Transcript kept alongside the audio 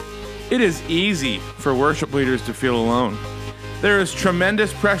It is easy for worship leaders to feel alone. There is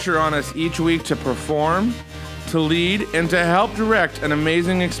tremendous pressure on us each week to perform, to lead, and to help direct an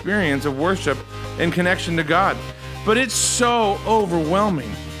amazing experience of worship in connection to God. But it's so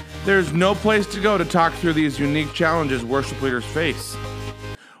overwhelming. There's no place to go to talk through these unique challenges worship leaders face.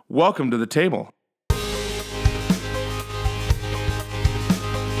 Welcome to the table.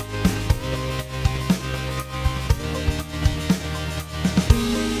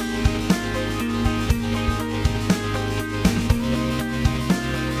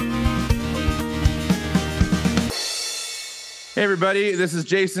 Hey everybody, this is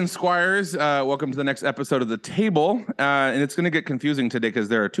Jason Squires. Welcome to the next episode of The Table. And it's going to get confusing today because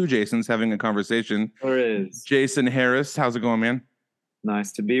there are two Jasons having a conversation. There is. Jason Harris, how's it going, man?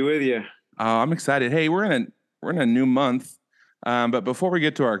 Nice to be with you. I'm excited. Hey, we're in a new month. But before we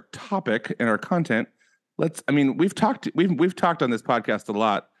get to our topic and our content, we've talked on this podcast a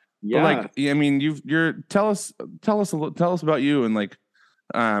lot. Yeah. But tell us about you and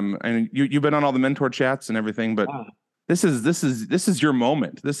and you've been on all the mentor chats and everything, but This is your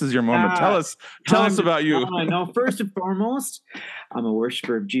moment. This is your moment. Tell us about you. I know. First and foremost, I'm a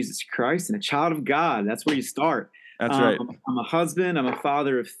worshiper of Jesus Christ and a child of God. That's where you start. That's right. I'm a husband. I'm a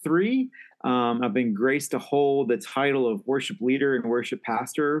father of three. I've been graced to hold the title of worship leader and worship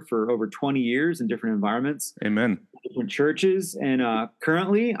pastor for over 20 years in different environments. Amen. Different churches. And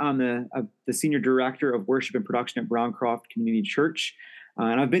currently, I'm the senior director of worship and production at Browncroft Community Church.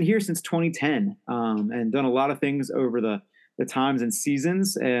 And I've been here since 2010 and done a lot of things over the times and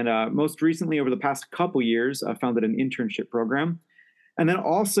seasons. And most recently, over the past couple years, I founded an internship program. And then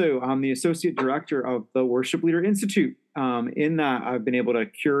also, I'm the associate director of the Worship Leader Institute. In that, I've been able to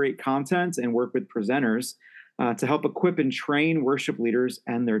curate content and work with presenters to help equip and train worship leaders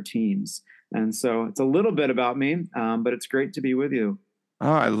and their teams. And so it's a little bit about me, but it's great to be with you.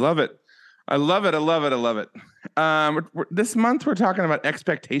 Oh, I love it. I love it. This month we're talking about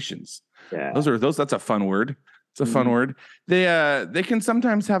expectations. Yeah. That's a fun word. It's a fun word. They can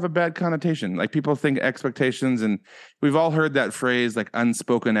sometimes have a bad connotation. Like people think expectations, and we've all heard that phrase, like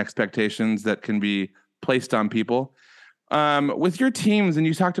unspoken expectations that can be placed on people. With your teams, and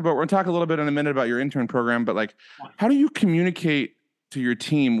we're going to talk a little bit in a minute about your intern program, but how do you communicate to your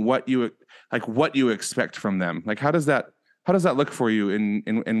team what you expect from them? Like how does that look for you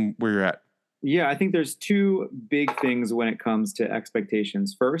in where you're at? Yeah, I think there's two big things when it comes to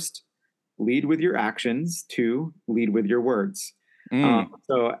expectations. First, lead with your actions. Two, lead with your words.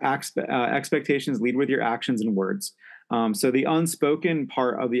 Expectations lead with your actions and words. So the unspoken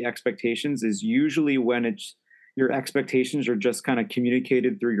part of the expectations is usually when your expectations are just kind of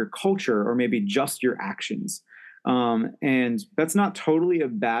communicated through your culture or maybe just your actions. And that's not totally a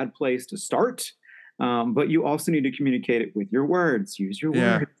bad place to start. But you also need to communicate it with your words. Use your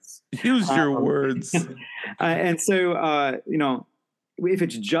words. Use your words. And so, if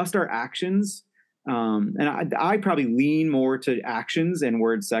it's just our actions, and I probably lean more to actions and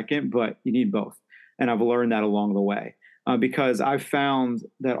words second, but you need both. And I've learned that along the way because I've found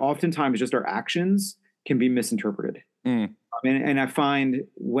that oftentimes just our actions can be misinterpreted. And I find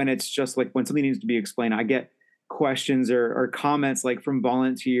when it's just when something needs to be explained, I get questions or comments from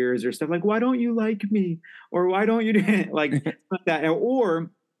volunteers or stuff like, why don't you like me? Or why don't you do it? Like that?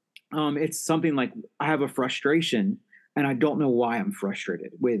 Or it's something like I have a frustration and I don't know why I'm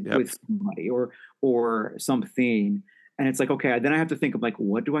frustrated with somebody or something. And it's like, okay, then I have to think of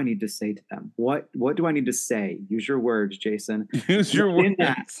what do I need to say to them? What do I need to say? Use your words, Jason. Use your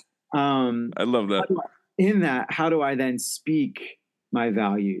words. I love that. How do I then speak my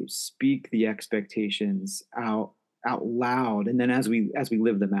values, speak the expectations out loud, and then as we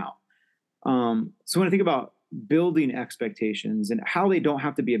live them out. So when I think about building expectations and how they don't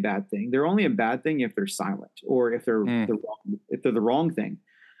have to be a bad thing, they're only a bad thing if they're silent or if they're the wrong thing.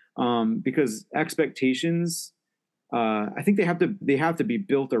 Because expectations, I think they have to be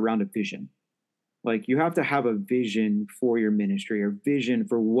built around a vision. Like you have to have a vision for your ministry or vision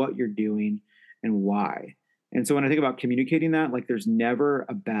for what you're doing and why. And so when I think about communicating that, there's never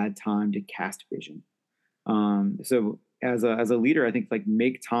a bad time to cast vision. So as a leader, I think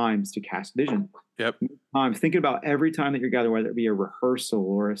make times to cast vision. Yep. Thinking about every time that you're gathered, whether it be a rehearsal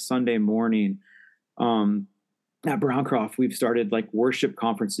or a Sunday morning. At Browncroft, we've started worship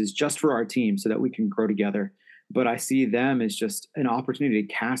conferences just for our team so that we can grow together. But I see them as just an opportunity to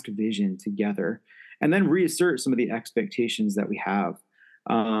cast vision together and then reassert some of the expectations that we have.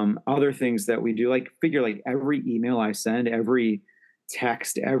 Other things that we do, every email I send, every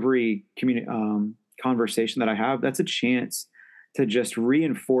text, every conversation that I have, that's a chance to just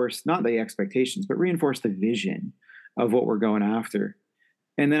reinforce, not the expectations, but reinforce the vision of what we're going after.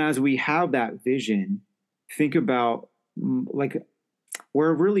 And then as we have that vision, think about like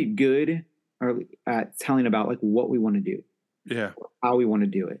we're really good at telling about like what we want to do, Yeah. how we want to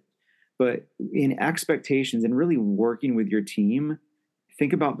do it. But in expectations and really working with your team,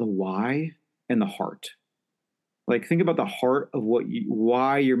 think about the why and the heart. Like think about the heart of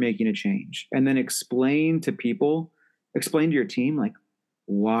why you're making a change, and then explain to your team like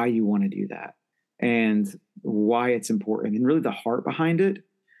why you want to do that and why it's important, and really the heart behind it,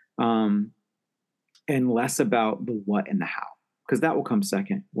 um, and less about the what and the how, because that will come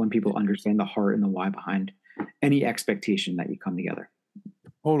second when people understand the heart and the why behind any expectation that you come together.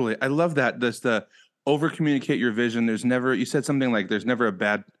 Totally. I love that. The over communicate your vision. You said something like there's never a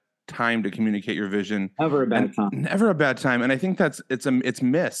bad time to communicate your vision. Never a bad time. Never a bad time. And I think it's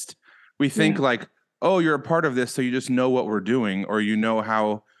missed. We think like, oh, you're a part of this, so you just know what we're doing, or you know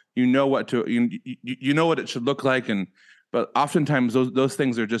what it should look like. But oftentimes those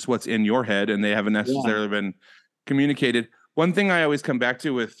things are just what's in your head, and they haven't necessarily been communicated. One thing I always come back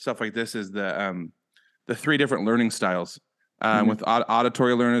to with stuff like this is the 3 different learning styles. With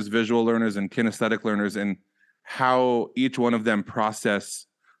auditory learners, visual learners, and kinesthetic learners, and how each one of them process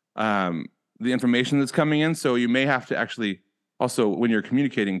the information that's coming in. So you may have to actually also, when you're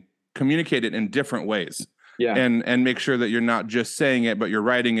communicate it in different ways, and make sure that you're not just saying it, but you're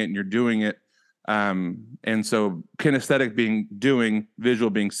writing it and you're doing it. And so kinesthetic being doing,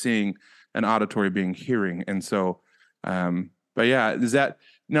 visual being seeing, and auditory being hearing. And so, but yeah, is that?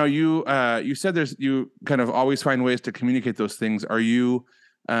 Now you said you kind of always find ways to communicate those things. Are you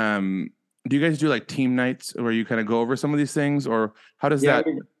do you guys do like team nights where you kind of go over some of these things, or how does that?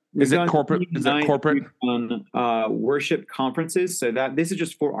 Is it corporate? Is it corporate? On worship conferences, so that this is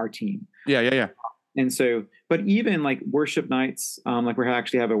just for our team. Yeah. And so, but even like worship nights, like we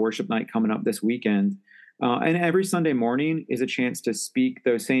actually have a worship night coming up this weekend. And every Sunday morning is a chance to speak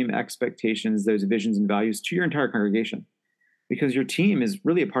those same expectations, those visions and values to your entire congregation. Because your team is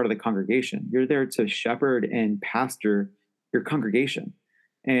really a part of the congregation. You're there to shepherd and pastor your congregation,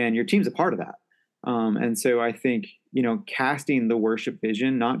 and your team's a part of that. And so I think, casting the worship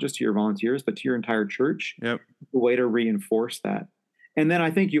vision, not just to your volunteers, but to your entire church, a way to reinforce that. And then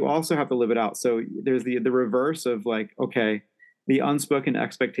I think you also have to live it out. So there's the reverse of like, okay, the unspoken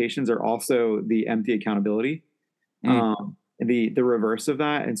expectations are also the empty accountability, the reverse of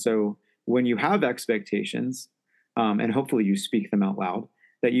that. And so when you have expectations, and hopefully you speak them out loud,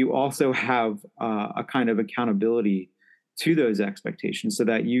 that you also have a kind of accountability to those expectations, so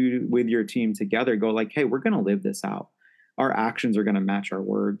that you, with your team together, go like, hey, we're going to live this out. Our actions are going to match our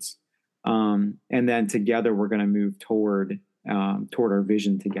words. And then together we're going to move toward our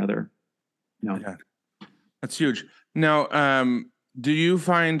vision together. Yeah, that's huge. Now, do you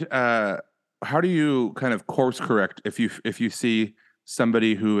find, how do you kind of course correct if you see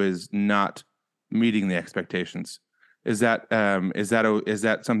somebody who is not meeting the expectations? Is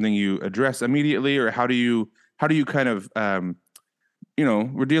that something you address immediately, or how do you kind of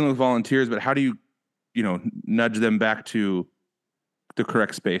we're dealing with volunteers, but how do you nudge them back to the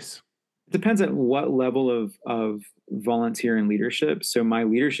correct space? It depends on what level of volunteer and leadership. So my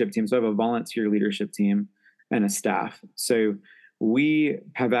leadership team, so I have a volunteer leadership team and a staff. So we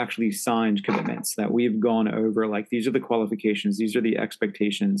have actually signed commitments that we've gone over, like these are the qualifications, these are the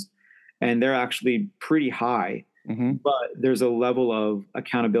expectations, and they're actually pretty high. But there's a level of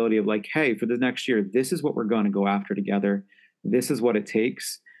accountability of like, hey, for the next year, this is what we're going to go after together. This is what it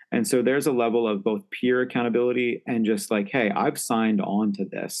takes. And so there's a level of both peer accountability and just like, hey, I've signed on to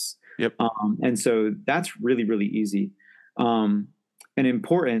this. And so that's really, really easy. And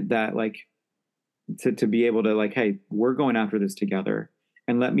important that like to be able to like, hey, we're going after this together,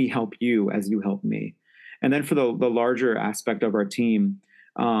 and let me help you as you help me. And then for the larger aspect of our team,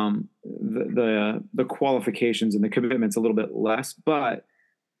 the qualifications and the commitments a little bit less, but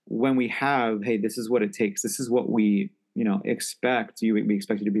when we have, hey, this is what it takes, this is what we expect you, we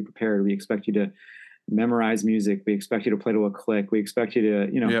expect you to be prepared, we expect you to memorize music, we expect you to play to a click, we expect you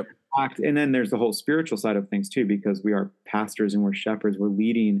to act. And then there's the whole spiritual side of things too, because we are pastors and we're shepherds, we're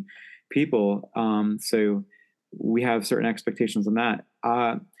leading people, so we have certain expectations on that.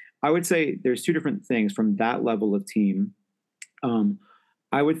 I would say there's 2 different things from that level of team.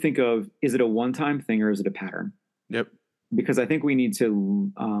 I would think of, is it a one-time thing or is it a pattern? Because I think we need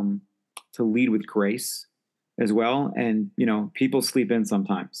to lead with grace as well. And, people sleep in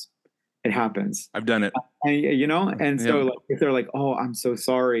sometimes. It happens. I've done it. And so like, if they're like, oh, I'm so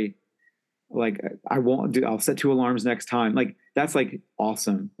sorry, like, I won't do, I'll set 2 alarms next time. Like, that's like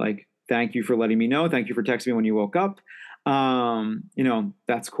awesome. Like, thank you for letting me know. Thank you for texting me when you woke up.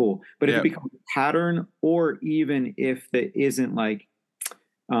 That's cool. But if it becomes a pattern, or even if that isn't like,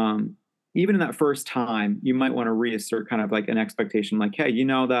 even in that first time, you might want to reassert kind of like an expectation, like, hey, you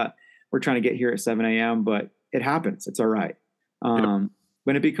know that we're trying to get here at 7 a.m., but it happens. It's all right. Yep.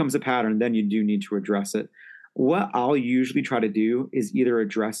 When it becomes a pattern, then you do need to address it. What I'll usually try to do is either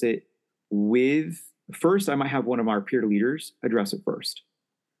address it first, I might have one of our peer leaders address it first,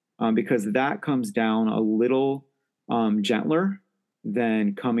 because that comes down a little gentler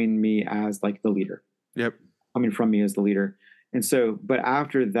than coming me as like the leader. Yep. Coming from me as the leader. And so, but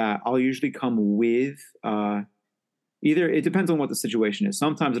after that, I'll usually come with either, it depends on what the situation is.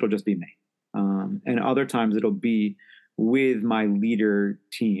 Sometimes it'll just be me. And other times it'll be with my leader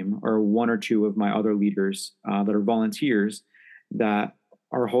team or one or two of my other leaders that are volunteers that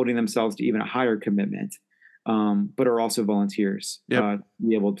are holding themselves to even a higher commitment, but are also volunteers. Yep.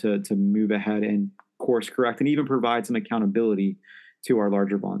 Be able to move ahead and course correct and even provide some accountability to our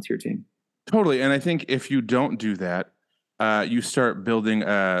larger volunteer team. Totally. And I think if you don't do that, you start building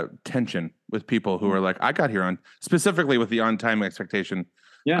tension with people who are like, I got here specifically with the on-time expectation.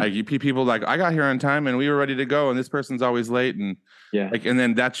 Yeah. People like, I got here on time and we were ready to go and this person's always late. And and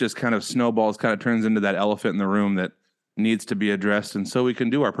then that just kind of snowballs, kind of turns into that elephant in the room that needs to be addressed. And so we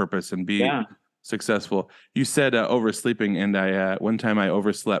can do our purpose and be successful. You said oversleeping, and one time I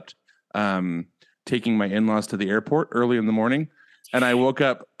overslept taking my in-laws to the airport early in the morning. And I woke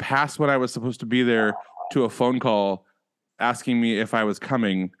up past when I was supposed to be there to a phone call asking me if I was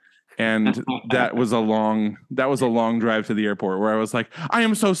coming. And that was a long drive to the airport where I was like, I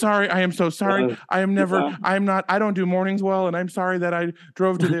am so sorry. I don't do mornings well. And I'm sorry that I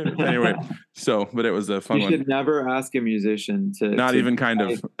drove to there. Anyway, but it was a fun one. You should never ask a musician to. Not even kind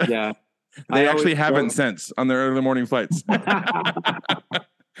of. Yeah. They actually haven't since on their early morning flights.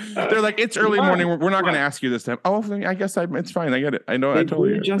 They're like, it's early morning. We're not going to ask you this time. Oh, I guess it's fine. I get it. I know. I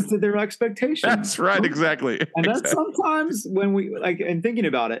totally adjusted their expectations. That's right. Exactly. And that's sometimes when we and thinking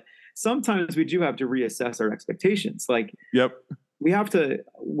about it, sometimes we do have to reassess our expectations. Like,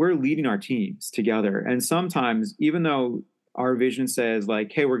 we're leading our teams together. And sometimes, even though our vision says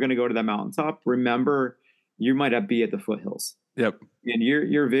like, hey, we're going to go to that mountaintop, remember, you might be at the foothills. Yep. And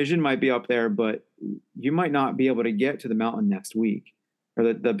your vision might be up there, but you might not be able to get to the mountain next week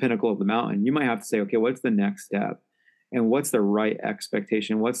or the pinnacle of the mountain. You might have to say, okay, what's the next step? And what's the right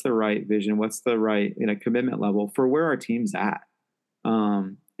expectation? What's the right vision? What's the right commitment level for where our team's at?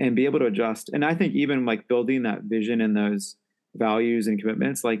 And be able to adjust. And I think even like building that vision and those values and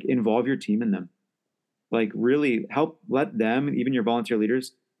commitments, like involve your team in them. Like really let them, even your volunteer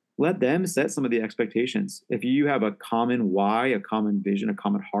leaders, let them set some of the expectations. If you have a common why, a common vision, a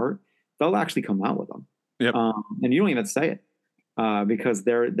common heart, they'll actually come out with them. Yep. And you don't even say it because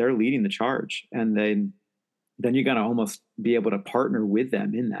they're leading the charge. And then you got to almost be able to partner with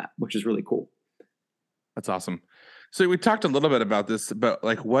them in that, which is really cool. That's awesome. So we talked a little bit about this, but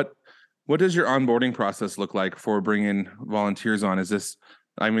like what does your onboarding process look like for bringing volunteers on? Is this,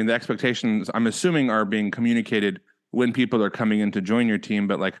 the expectations I'm assuming are being communicated when people are coming in to join your team,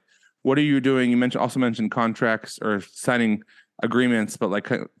 but like, what are you doing? You also mentioned contracts or signing agreements, but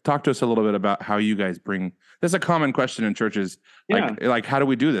like, talk to us a little bit about how you guys that's a common question in churches. Like how do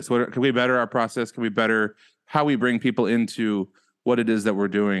we do this? Can we better our process? Can we better how we bring people into what it is that we're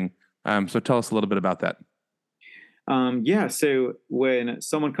doing? So tell us a little bit about that. So when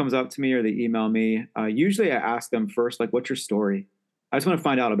someone comes up to me or they email me, usually I ask them first, like, what's your story? I just want to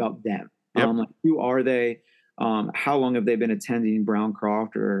find out about them. Yep. Like, who are they? How long have they been attending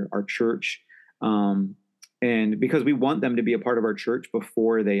Browncroft or our church? And because we want them to be a part of our church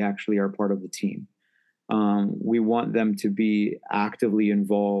before they actually are part of the team. We want them to be actively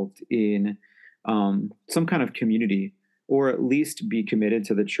involved in some kind of community, or at least be committed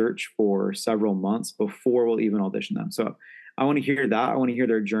to the church for several months before we'll even audition them. So I want to hear that. I want to hear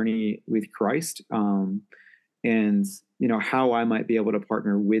their journey with Christ, and how I might be able to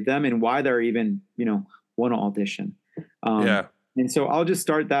partner with them and why they're even want to audition. And so I'll just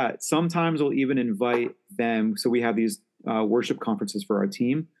start that. Sometimes we'll even invite them. So we have these worship conferences for our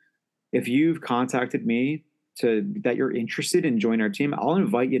team. If you've contacted me that you're interested in joining our team, I'll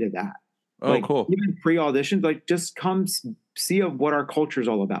invite you to that. Oh, cool. Even pre-auditions, like just come see what our culture is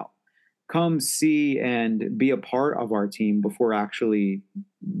all about. Come see and be a part of our team before an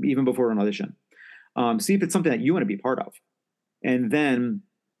audition. See if it's something that you want to be part of. And then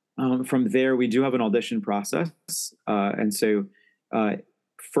from there, we do have an audition process. And so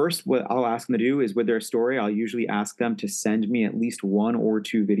first, what I'll ask them to do is with their story, I'll usually ask them to send me at least 1 or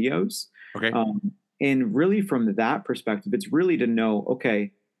 2 videos. Okay. And really from that perspective, it's really to know,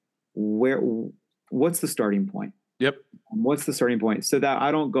 okay, what's the starting point? Yep. What's the starting point? So that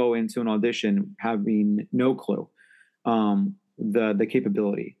I don't go into an audition having no clue. the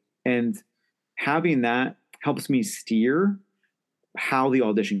capability, and having that helps me steer how the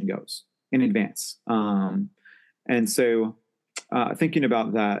audition goes in advance. And so thinking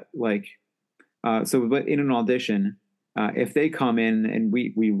about that, like, but in an audition, if they come in and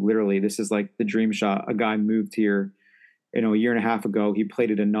we literally, this is like the dream shot. A guy moved here, a year and a half ago. He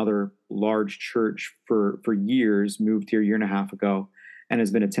played at another large church for years, moved here a year and a half ago, and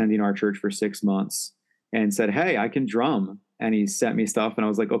has been attending our church for 6 months, and said, "Hey, I can drum." And he sent me stuff, and I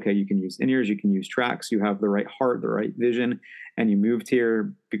was like, "Okay, you can use in-ears, you can use tracks, you have the right heart, the right vision, and you moved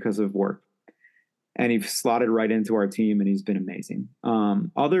here because of work." And he slotted right into our team, and he's been amazing.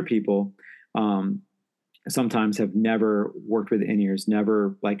 Other people sometimes have never worked with in-ears,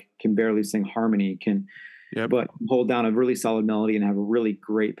 never can barely sing harmony, but hold down a really solid melody and have a really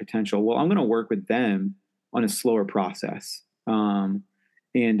great potential. Well, I'm going to work with them on a slower process,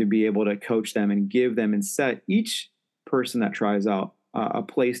 and to be able to coach them and give them and set each person that tries out a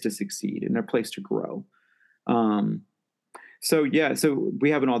place to succeed and a place to grow. So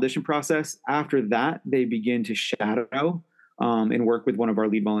we have an audition process. After that, they begin to shadow and work with one of our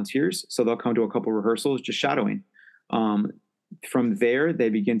lead volunteers. So they'll come to a couple rehearsals just shadowing. From there, they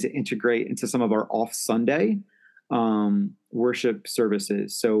begin to integrate into some of our off Sunday worship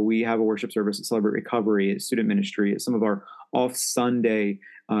services. So we have a worship service at Celebrate Recovery, at Student Ministry, at some of our off Sunday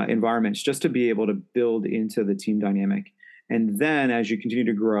environments, just to be able to build into the team dynamic. And then as you continue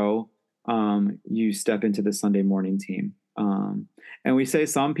to grow, you step into the Sunday morning team. And we say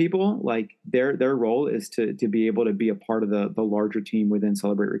some people, their role is to be able to be a part of the larger team within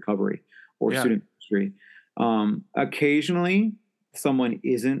Celebrate Recovery or Student Ministry. Occasionally someone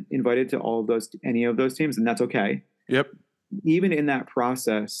isn't invited to any of those teams, and that's okay. Yep. Even in that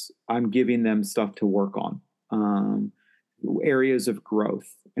process, I'm giving them stuff to work on, areas of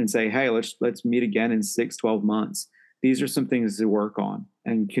growth, and say, "Hey, let's meet again in 6-12 months. These are some things to work on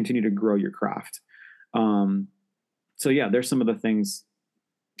and continue to grow your craft." So there's some of the things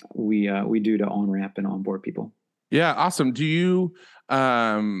we do to on-ramp and onboard people. Yeah. Awesome. Do you,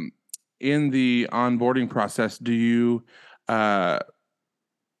 in the onboarding process, in the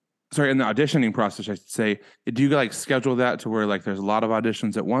auditioning process, I should say, do you schedule that to where there's a lot of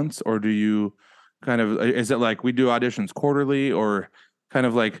auditions at once, or do you is it we do auditions quarterly, or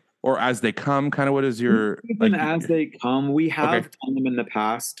or as they come, what is your as they come? We have done them in the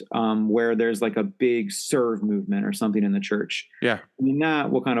past, where there's a big serve movement or something in the church. Yeah.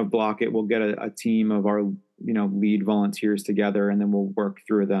 That we'll kind of block it. We'll get a team of our lead volunteers together, and then we'll work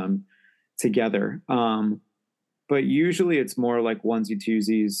through them together. But usually it's more onesie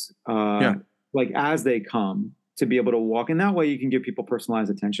twosies, as they come, to be able to walk. And that way you can give people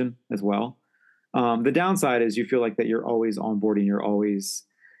personalized attention as well. The downside is you feel that you're always onboarding, you're always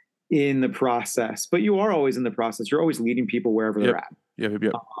in the process, but you are always in the process. You're always leading people wherever they're at. Yep.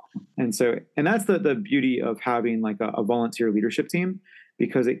 And that's the beauty of having a volunteer leadership team,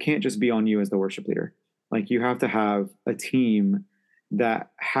 because it can't just be on you as the worship leader. You have to have a team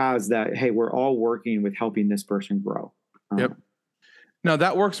that has that, hey, we're all working with helping this person grow. Yep. Now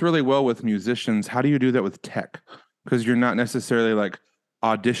that works really well with musicians. How do you do that with tech? Because you're not necessarily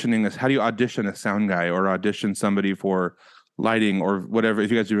auditioning how do you audition a sound guy or audition somebody for lighting or whatever, if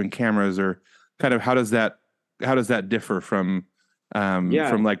you guys are doing cameras, or how does that differ from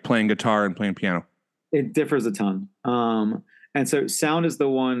playing guitar and playing piano? It differs a ton. And so sound is the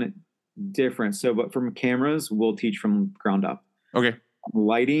one difference. So, but from cameras, we'll teach from ground up. Okay.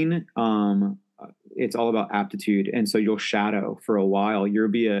 Lighting, it's all about aptitude. And so you'll shadow for a while. You'll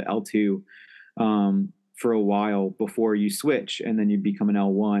be a L2 for a while before you switch, and then you become an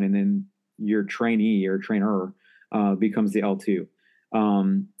L1, and then your trainee or trainer becomes the L2.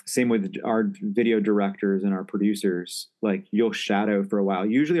 Same with our video directors and our producers. You'll shadow for a while.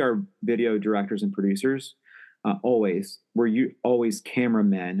 Usually our video directors and producers were always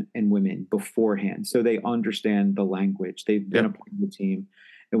cameramen and women beforehand, so they understand the language. They've been a part of the team,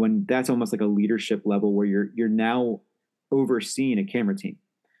 and when that's almost like a leadership level where you're now overseeing a camera team,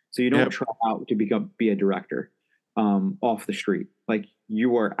 so you don't try out to be a director off the street.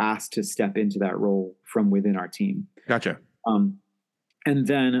 You are asked to step into that role from within our team. Gotcha. And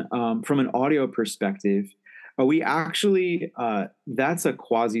then from an audio perspective, we actually that's a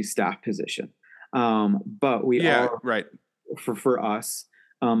quasi staff position. But we are right for us.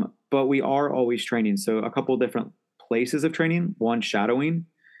 But we are always training. So a couple of different places of training. One, shadowing.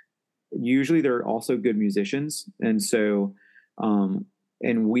 Usually they're also good musicians, and so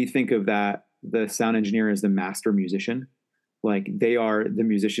and we think of that the sound engineer as the master musician. They are the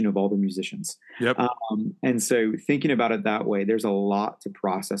musician of all the musicians. Yep. And so thinking about it that way, there's a lot to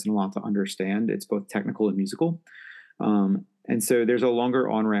process and a lot to understand. It's both technical and musical. And And so there's a longer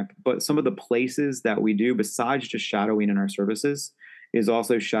on-ramp, but some of the places that we do besides just shadowing in our services is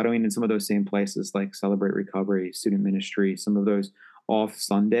also shadowing in some of those same places like Celebrate Recovery, Student Ministry, some of those off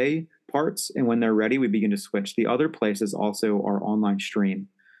Sunday parts. And when they're ready, we begin to switch. The other places also are online stream.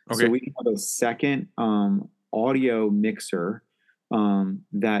 Okay. So we have a second audio mixer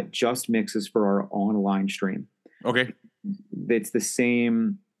that just mixes for our online stream. Okay. It's the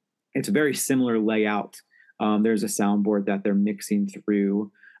same. It's a very similar layout. There's a soundboard that they're mixing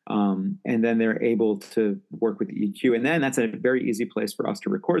through, and then they're able to work with the EQ. And then that's a very easy place for us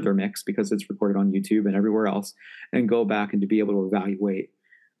to record their mix because it's recorded on YouTube and everywhere else, and go back and to be able to evaluate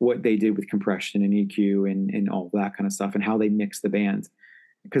what they did with compression and EQ and all that kind of stuff and how they mix the band.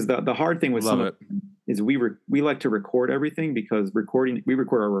 Because the hard thing with some of it is we like to record everything because we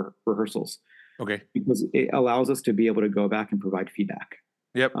record our rehearsals. Okay. Because it allows us to be able to go back and provide feedback.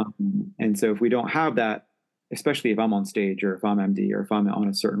 Yep. And so if we don't have that, especially if I'm on stage or if I'm MD or if I'm on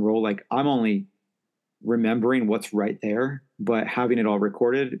a certain role, like I'm only remembering what's right there, but having it all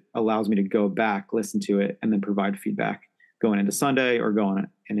recorded allows me to go back, listen to it, and then provide feedback going into Sunday or going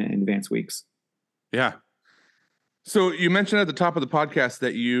in advanced weeks. Yeah. So you mentioned at the top of the podcast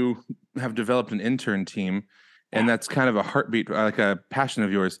that you have developed an intern team, and that's kind of a heartbeat, like a passion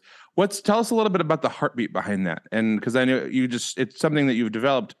of yours. Tell us a little bit about the heartbeat behind that. And because I know it's something that you've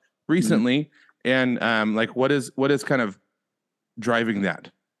developed recently, and like what is kind of driving that?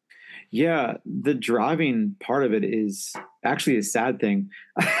 Yeah, the driving part of it is actually a sad thing.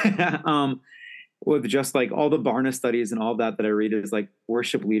 With just like all the Barna studies and all that I read is like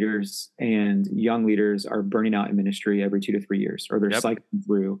worship leaders and young leaders are burning out in ministry every 2 to 3 years, or they're cycling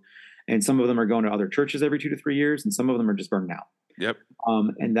through. And some of them are going to other churches every 2 to 3 years, and some of them are just burning out. Yep.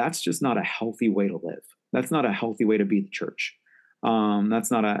 And that's just not a healthy way to live. That's not a healthy way to be the church.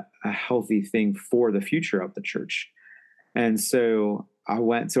 That's not a healthy thing for the future of the church. And so I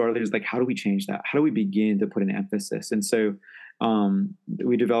went to our leaders, like, how do we change that? How do we begin to put an emphasis? And so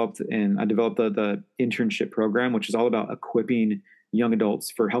I developed the internship program, which is all about equipping young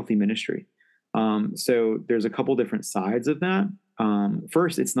adults for healthy ministry. So there's a couple different sides of that.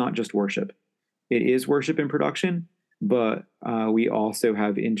 First, it's not just worship. It is worship in production, but we also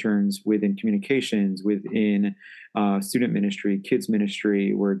have interns within communications, within student ministry, kids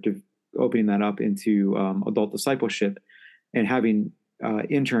ministry. We're opening that up into adult discipleship and having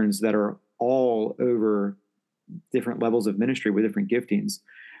interns that are all over different levels of ministry with different giftings,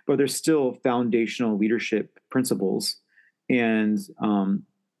 but there's still foundational leadership principles and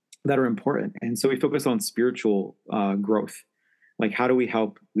that are important. And so we focus on spiritual growth. Like, how do we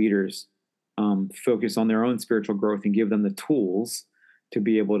help leaders focus on their own spiritual growth and give them the tools to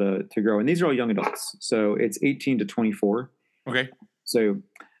be able to grow? And these are all young adults. So it's 18 to 24. Okay. So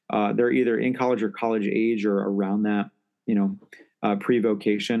they're either in college or college age or around that,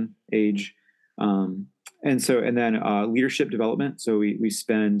 pre-vocation age. And then leadership development. So we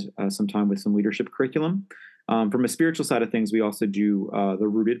spend some time with some leadership curriculum. From a spiritual side of things, we also do the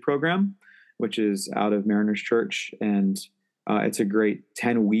Rooted program, which is out of Mariners Church. And it's a great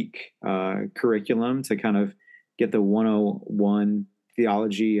 10-week curriculum to kind of get the 101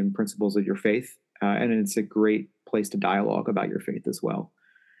 theology and principles of your faith. And it's a great place to dialogue about your faith as well.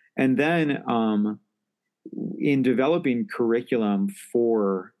 And then in developing curriculum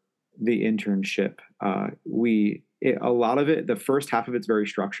for the internship, a lot of it, the first half of it's very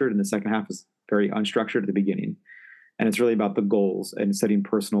structured and the second half is very unstructured at the beginning. And it's really about the goals and setting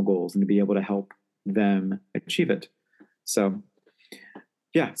personal goals and to be able to help them achieve it. So,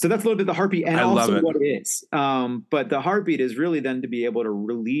 yeah, so that's a little bit the heartbeat and also what it is. But the heartbeat is really then to be able to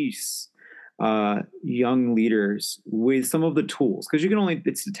release young leaders with some of the tools, because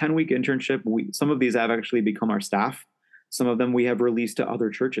it's a 10-week internship. Some of these have actually become our staff. Some of them we have released to other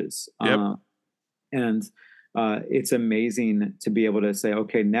churches. Yep. And it's amazing to be able to say,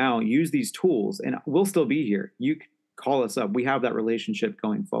 okay, now use these tools and we'll still be here. You call us up. We have that relationship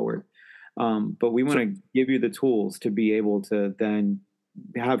going forward. But we want to give you the tools to be able to then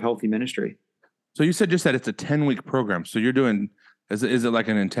have healthy ministry. So you said it's a 10-week program. So you're doing, is it like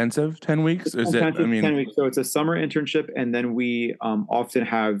an intensive 10 weeks? Or is 10 weeks. So it's a summer internship. And then we often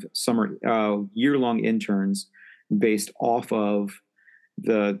have summer year-long interns based off of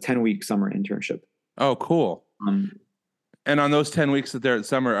the 10-week summer internship. Oh, cool. And on those 10 weeks that they're at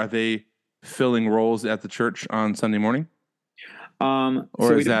summer, are they filling roles at the church on Sunday morning? Or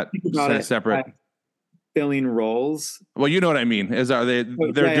so is that separate? Filling roles. Well, you know what I mean.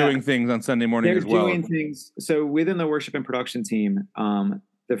 They're doing things on Sunday morning as well. They're doing things. So within the worship and production team,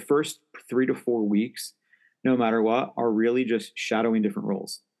 the first 3 to 4 weeks, no matter what, are really just shadowing different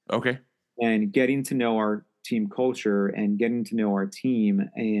roles. Okay. And getting to know team culture and getting to know our team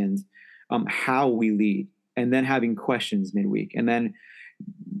and how we lead, and then having questions midweek, and then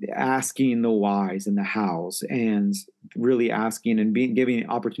asking the whys and the hows, and really asking and giving an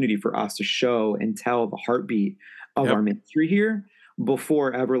opportunity for us to show and tell the heartbeat of our ministry here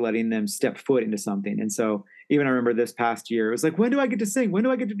before ever letting them step foot into something. And so even I remember this past year, it was like, when do I get to sing? When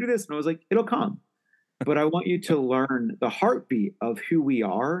do I get to do this? And I was like, it'll come. But I want you to learn the heartbeat of who we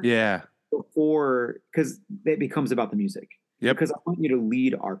are. Yeah. Before, because it becomes about the music. Yep. Because I want you to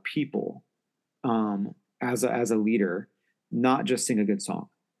lead our people as a leader, not just sing a good song.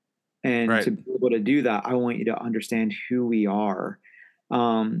 And to be able to do that, I want you to understand who we are,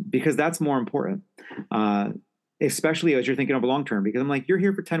 because that's more important, especially as you're thinking of a long term. Because I'm like, you're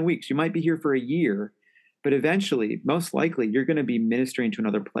here for 10 weeks. You might be here for a year, but eventually, most likely, you're going to be ministering to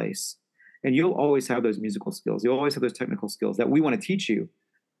another place. And you'll always have those musical skills. You'll always have those technical skills that we want to teach you.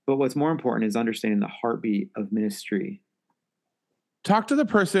 But what's more important is understanding the heartbeat of ministry. Talk to the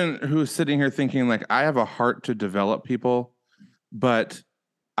person who's sitting here thinking like, I have a heart to develop people, but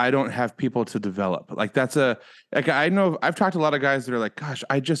I don't have people to develop. Like I know I've talked to a lot of guys that are like, gosh,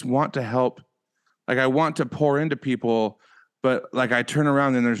 I just want to help. Like I want to pour into people, but like I turn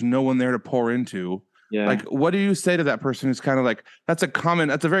around and there's no one there to pour into. Yeah. Like, what do you say to that person who's kind of like, that's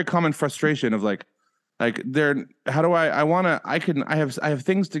a very common frustration of like how do I have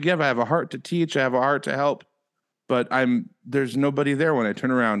things to give. I have a heart to teach. I have a heart to help, but there's nobody there when I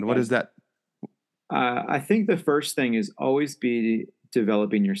turn around. What is that? I think the first thing is always be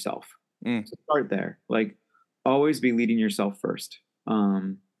developing yourself. So start there. Like always be leading yourself first.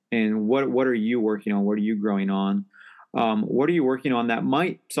 And what are you working on? What are you growing on? What are you working on that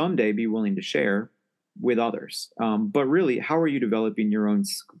might someday be willing to share with others? But really, how are you developing your own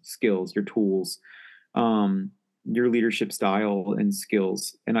skills, your tools, your leadership style and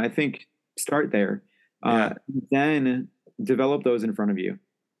skills? And I think start there. Then develop those in front of you.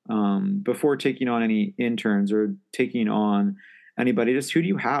 Before taking on any interns or taking on anybody, just who do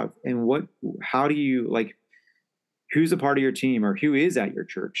you have and how do you like, who's a part of your team or who is at your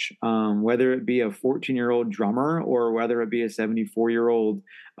church? Whether it be a 14-year-old drummer or whether it be a 74-year-old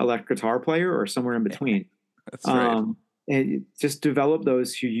electric guitar player or somewhere in between. That's right. And just develop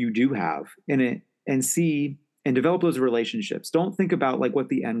those who you do have in it and see and develop those relationships. Don't think about like what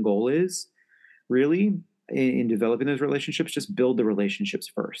the end goal is really in developing those relationships. Just build the relationships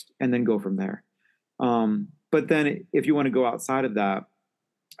first and then go from there. But then if you want to go outside of that,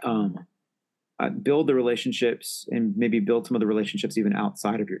 build the relationships and maybe build some of the relationships even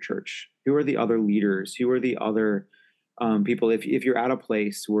outside of your church. Who are the other leaders? Who are the other people? If you're at a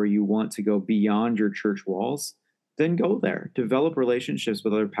place where you want to go beyond your church walls, then go there. Develop relationships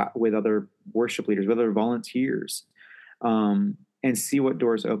with other worship leaders, with other volunteers, and see what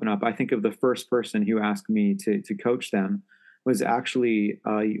doors open up. I think of the first person who asked me to coach them was actually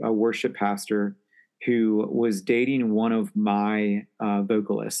a worship pastor who was dating one of my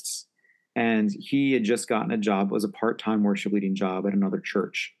vocalists. And he had just gotten a job. It was a part-time worship leading job at another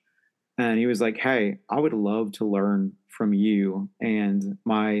church. And he was like, hey, I would love to learn from you. And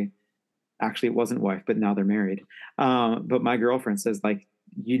actually it wasn't wife, but now they're married. But my girlfriend says like,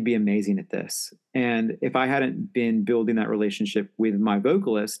 you'd be amazing at this. And if I hadn't been building that relationship with my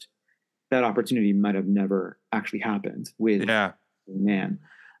vocalist, that opportunity might have never actually happened with man.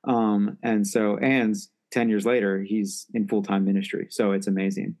 And 10 years later, he's in full-time ministry. So it's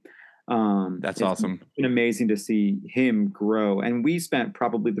amazing. That's awesome. It's been amazing to see him grow. And we spent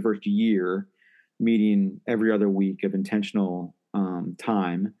probably the first year meeting every other week of intentional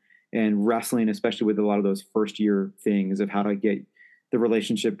time and wrestling, especially with a lot of those first year things of how to get the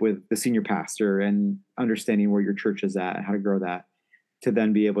relationship with the senior pastor and understanding where your church is at, how to grow that, to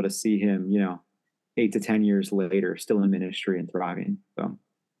then be able to see him, 8 to 10 years later, still in ministry and thriving.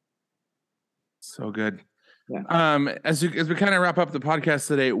 So good. Yeah. As we kind of wrap up the podcast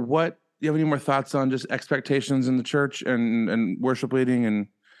today, do you have any more thoughts on just expectations in the church and worship leading and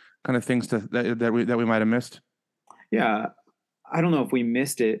kind of things that we might have missed? Yeah. I don't know if we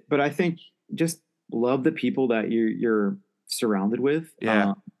missed it, but I think just love the people that you're surrounded with.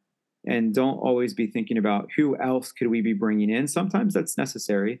 Yeah. And don't always be thinking about who else could we be bringing in. Sometimes that's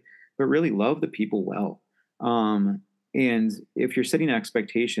necessary, but really love the people well. And if you're setting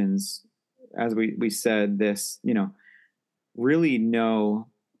expectations, as we said this, really know,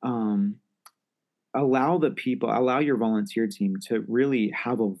 allow your volunteer team to really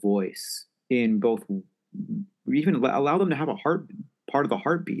have a voice in both, even allow them to have part of the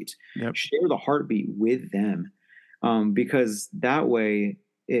heartbeat. Yep. Share the heartbeat with them. Because that way,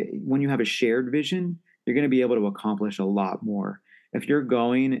 when you have a shared vision, you're going to be able to accomplish a lot more. If you're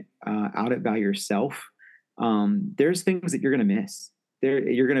going out it by yourself, there's things that you're going to miss.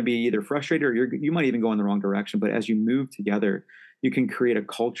 You're going to be either frustrated or you might even go in the wrong direction. But as you move together, you can create a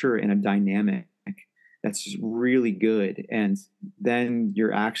culture and a dynamic that's just really good. And then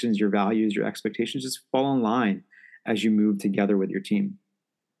your actions, your values, your expectations just fall in line as you move together with your team.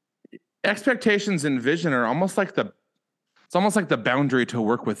 Expectations and vision are almost like the boundary to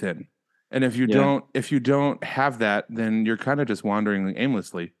work within. And if you don't have that, then you're kind of just wandering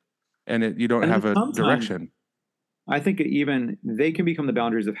aimlessly, and you don't have a direction. I think even they can become the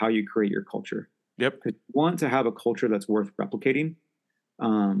boundaries of how you create your culture. Yep. Because you want to have a culture that's worth replicating.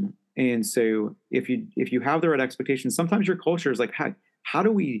 And so if you have the right expectations, sometimes your culture is like, how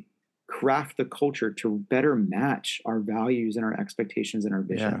do we craft the culture to better match our values and our expectations and our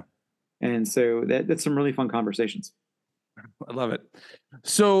vision? Yeah. And so that's some really fun conversations. I love it.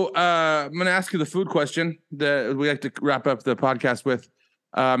 So I'm going to ask you the food question that we like to wrap up the podcast with.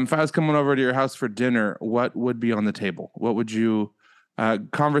 If I was coming over to your house for dinner, what would be on the table? What would you?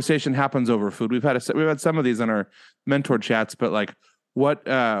 Conversation happens over food. We've had some of these on our mentor chats, but like, what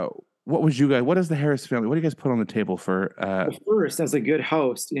would you guys? What is the Harris family? What do you guys put on the table for? Well, first, as a good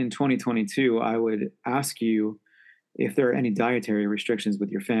host in 2022, I would ask you if there are any dietary restrictions with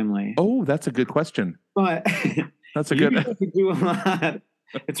your family. Oh, that's a good question. But that's a good. You do a lot.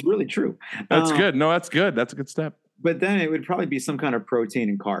 It's really true. That's good. No, that's good. That's a good step. But then it would probably be some kind of protein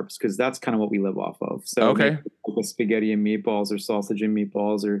and carbs because that's kind of what we live off of. So okay, like spaghetti and meatballs, or sausage and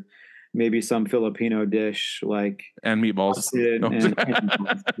meatballs, or maybe some Filipino dish like meatballs,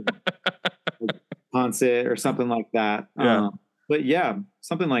 pancit or something like that. Yeah. But yeah,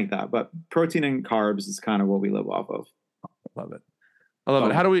 something like that. But protein and carbs is kind of what we live off of. I love it. I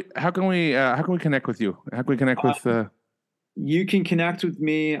love it. How can we connect with you? How can we connect with? You can connect with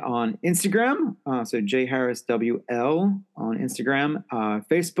me on Instagram. So jharriswl on Instagram,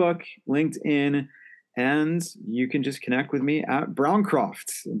 Facebook, LinkedIn, and you can just connect with me at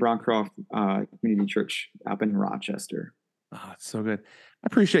Browncroft Community Church up in Rochester. Oh, it's so good. I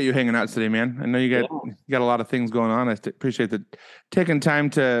appreciate you hanging out today, man. I know you got a lot of things going on. I appreciate taking time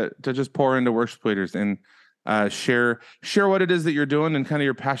to just pour into worship leaders and share what it is that you're doing and kind of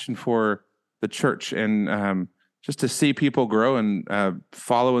your passion for the church and just to see people grow and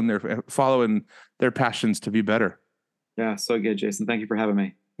following their passions to be better. Yeah, so good, Jason. Thank you for having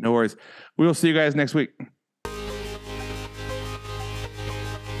me. No worries. We will see you guys next week.